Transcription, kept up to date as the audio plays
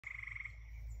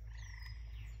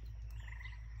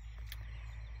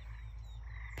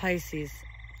Pisces,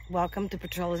 welcome to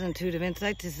Petrella's Intuitive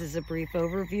Insights. This is a brief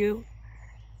overview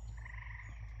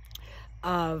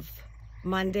of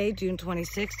Monday, June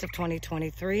 26th of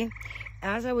 2023.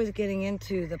 As I was getting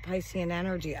into the Piscean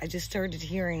energy, I just started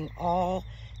hearing all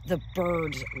the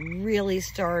birds really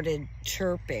started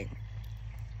chirping.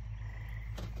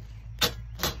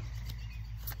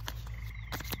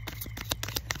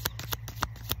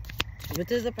 What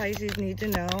does the Pisces need to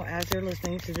know as they're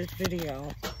listening to this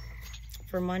video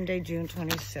for Monday, June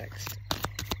 26th?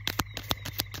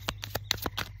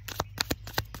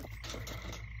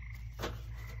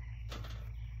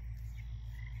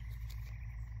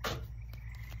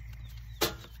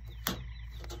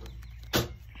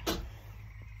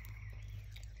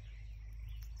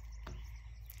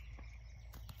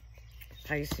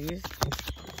 Pisces.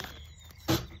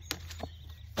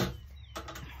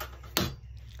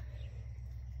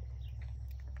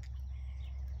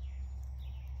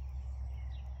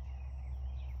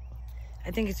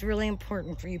 I think it's really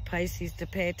important for you Pisces to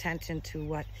pay attention to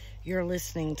what you're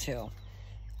listening to.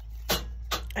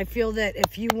 I feel that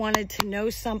if you wanted to know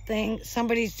something,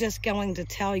 somebody's just going to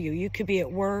tell you. You could be at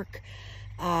work.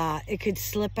 It could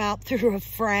slip out through a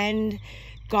friend,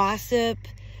 gossip.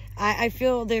 I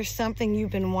feel there's something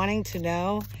you've been wanting to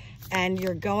know, and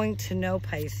you're going to know,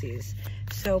 Pisces.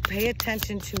 So pay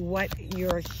attention to what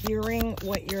you're hearing,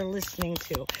 what you're listening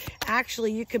to.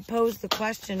 Actually, you could pose the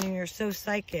question, and you're so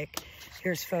psychic.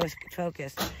 Here's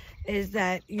focus. Is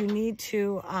that you need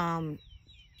to,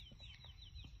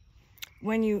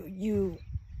 when you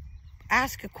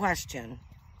ask a question,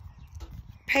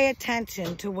 pay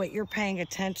attention to what you're paying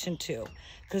attention to.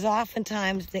 Because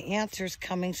oftentimes the answer's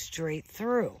coming straight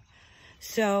through.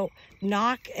 So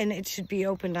knock and it should be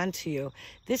opened unto you.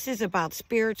 This is about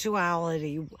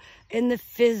spirituality, in the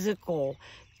physical,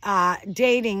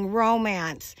 dating,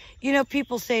 romance. You know,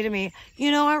 people say to me,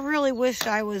 you know, I really wish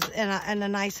I was in a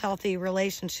nice, healthy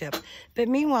relationship. But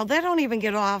meanwhile, they don't even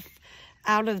get out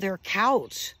of their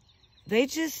couch. They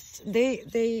just,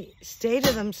 they stay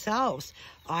to themselves,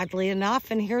 oddly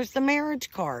enough. And here's the marriage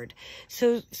card.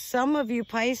 So some of you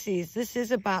Pisces, this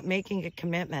is about making a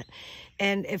commitment.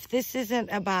 And if this isn't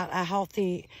about a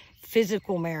healthy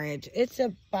physical marriage, it's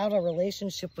about a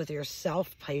relationship with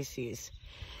yourself, Pisces,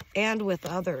 and with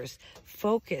others.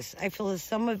 Focus. I feel that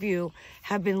some of you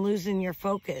have been losing your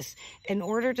focus. In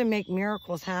order to make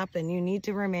miracles happen, you need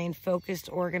to remain focused,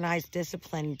 organized,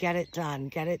 disciplined. Get it done.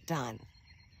 Get it done.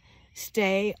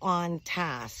 Stay on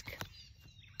task.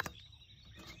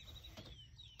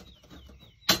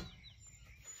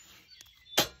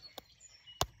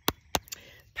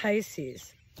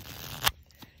 Pisces,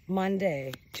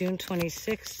 Monday, June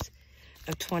 26th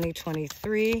of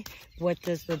 2023. What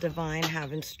does the divine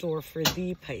have in store for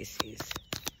the Pisces?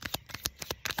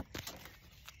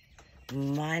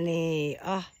 Money.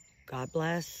 Oh, God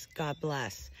bless. God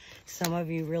bless. Some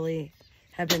of you really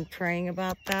have been praying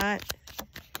about that.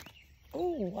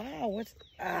 Oh, wow. What's...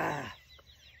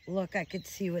 Look, I could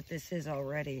see what this is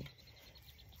already.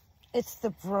 It's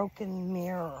the broken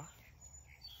mirror.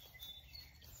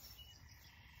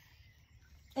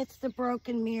 It's the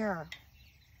broken mirror.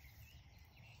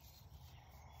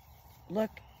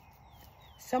 Look,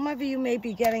 some of you may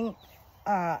be getting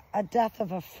a death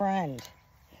of a friend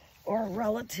or a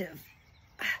relative.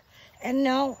 And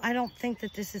no, I don't think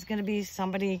that this is going to be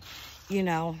somebody, you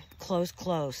know, close.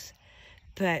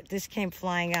 But this came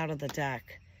flying out of the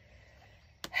deck.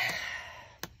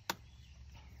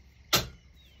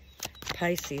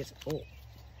 Pisces. Oh,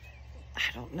 I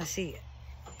don't know. See,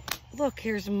 look,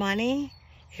 here's money.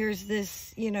 Here's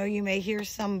this, you know, you may hear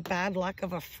some bad luck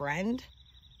of a friend.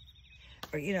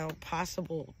 Or, you know,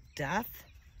 possible death.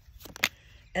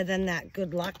 And then that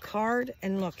good luck card.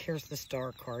 And look, here's the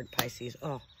star card, Pisces.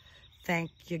 Oh,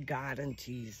 thank you, God and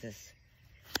Jesus.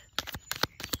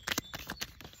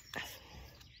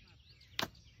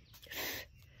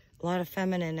 A lot of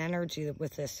feminine energy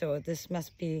with this. So this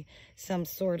must be some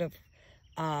sort of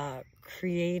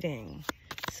creating,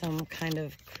 some kind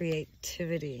of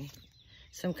creativity,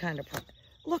 some kind of...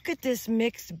 Look at this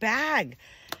mixed bag.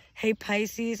 Hey,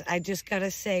 Pisces, I just got to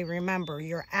say, remember,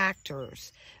 you're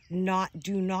actors.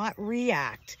 Do not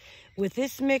react. With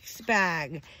this mixed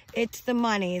bag, it's the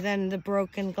money, then the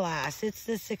broken glass. It's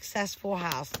the successful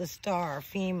house, the star,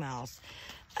 females.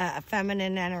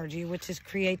 Feminine energy, which is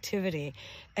creativity.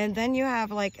 And then you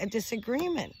have like a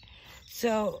disagreement.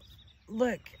 So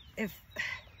look, if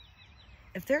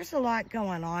there's a lot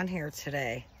going on here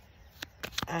today,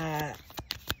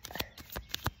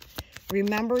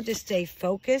 remember to stay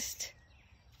focused.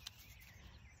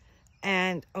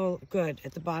 And oh, good,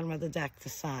 at the bottom of the deck, the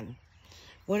sun.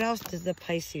 What else does the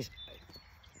Pisces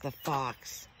the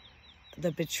fox,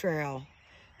 the betrayal.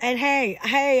 And hey,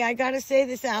 I got to say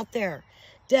this out there.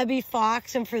 Debbie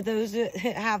Fox, and for those that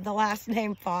have the last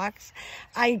name Fox,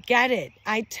 I get it.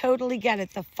 I totally get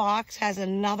it. The fox has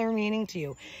another meaning to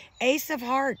you. Ace of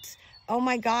Hearts. Oh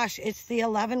my gosh, it's the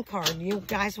 11 card. You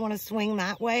guys want to swing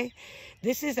that way?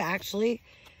 This is actually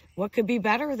what could be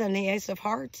better than the Ace of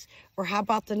Hearts? Or how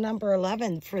about the number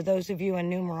 11 for those of you in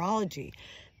numerology?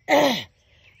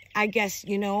 I guess,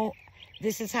 you know,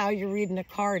 this is how you're reading a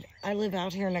card. I live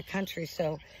out here in the country,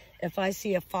 so if I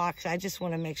see a fox, I just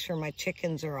want to make sure my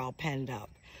chickens are all penned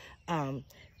up.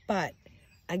 But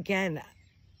again,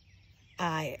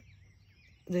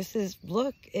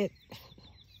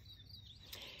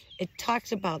 it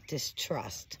talks about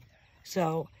distrust.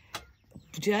 So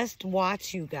just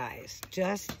watch, you guys.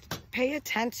 Just pay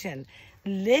attention.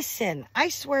 Listen. I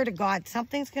swear to God,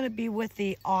 something's going to be with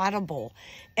the audible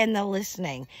and the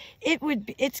listening.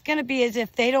 It's going to be as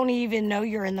if they don't even know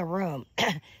you're in the room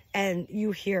and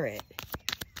you hear it.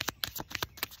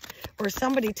 Or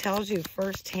somebody tells you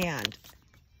firsthand.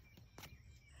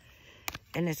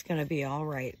 And it's going to be all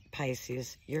right,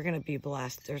 Pisces. You're going to be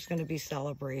blessed. There's going to be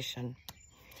celebration.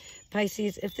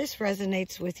 Pisces, if this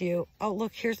resonates with you, oh,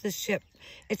 look, here's the ship.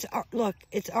 Look,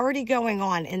 it's already going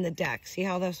on in the deck. See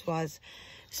how this was?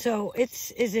 So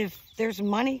it's as if there's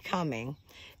money coming.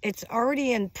 It's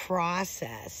already in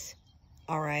process,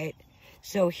 all right?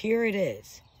 So here it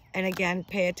is. And again,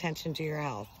 pay attention to your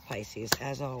health, Pisces,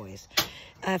 as always.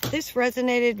 If this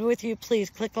resonated with you, please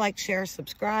click like, share,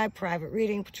 subscribe. Private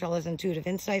reading,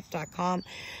 Petrella'sIntuitiveInsights.com.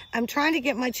 I'm trying to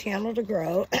get my channel to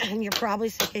grow, and you're probably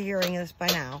sick of hearing this by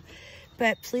now.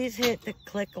 But please hit the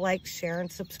click, like, share, and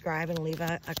subscribe, and leave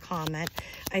a comment.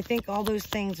 I think all those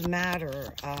things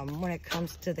matter when it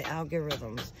comes to the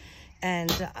algorithms.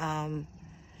 And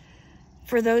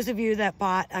for those of you that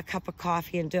bought a cup of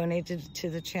coffee and donated to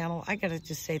the channel, I got to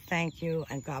just say thank you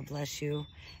and God bless you.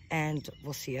 And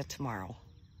we'll see you tomorrow.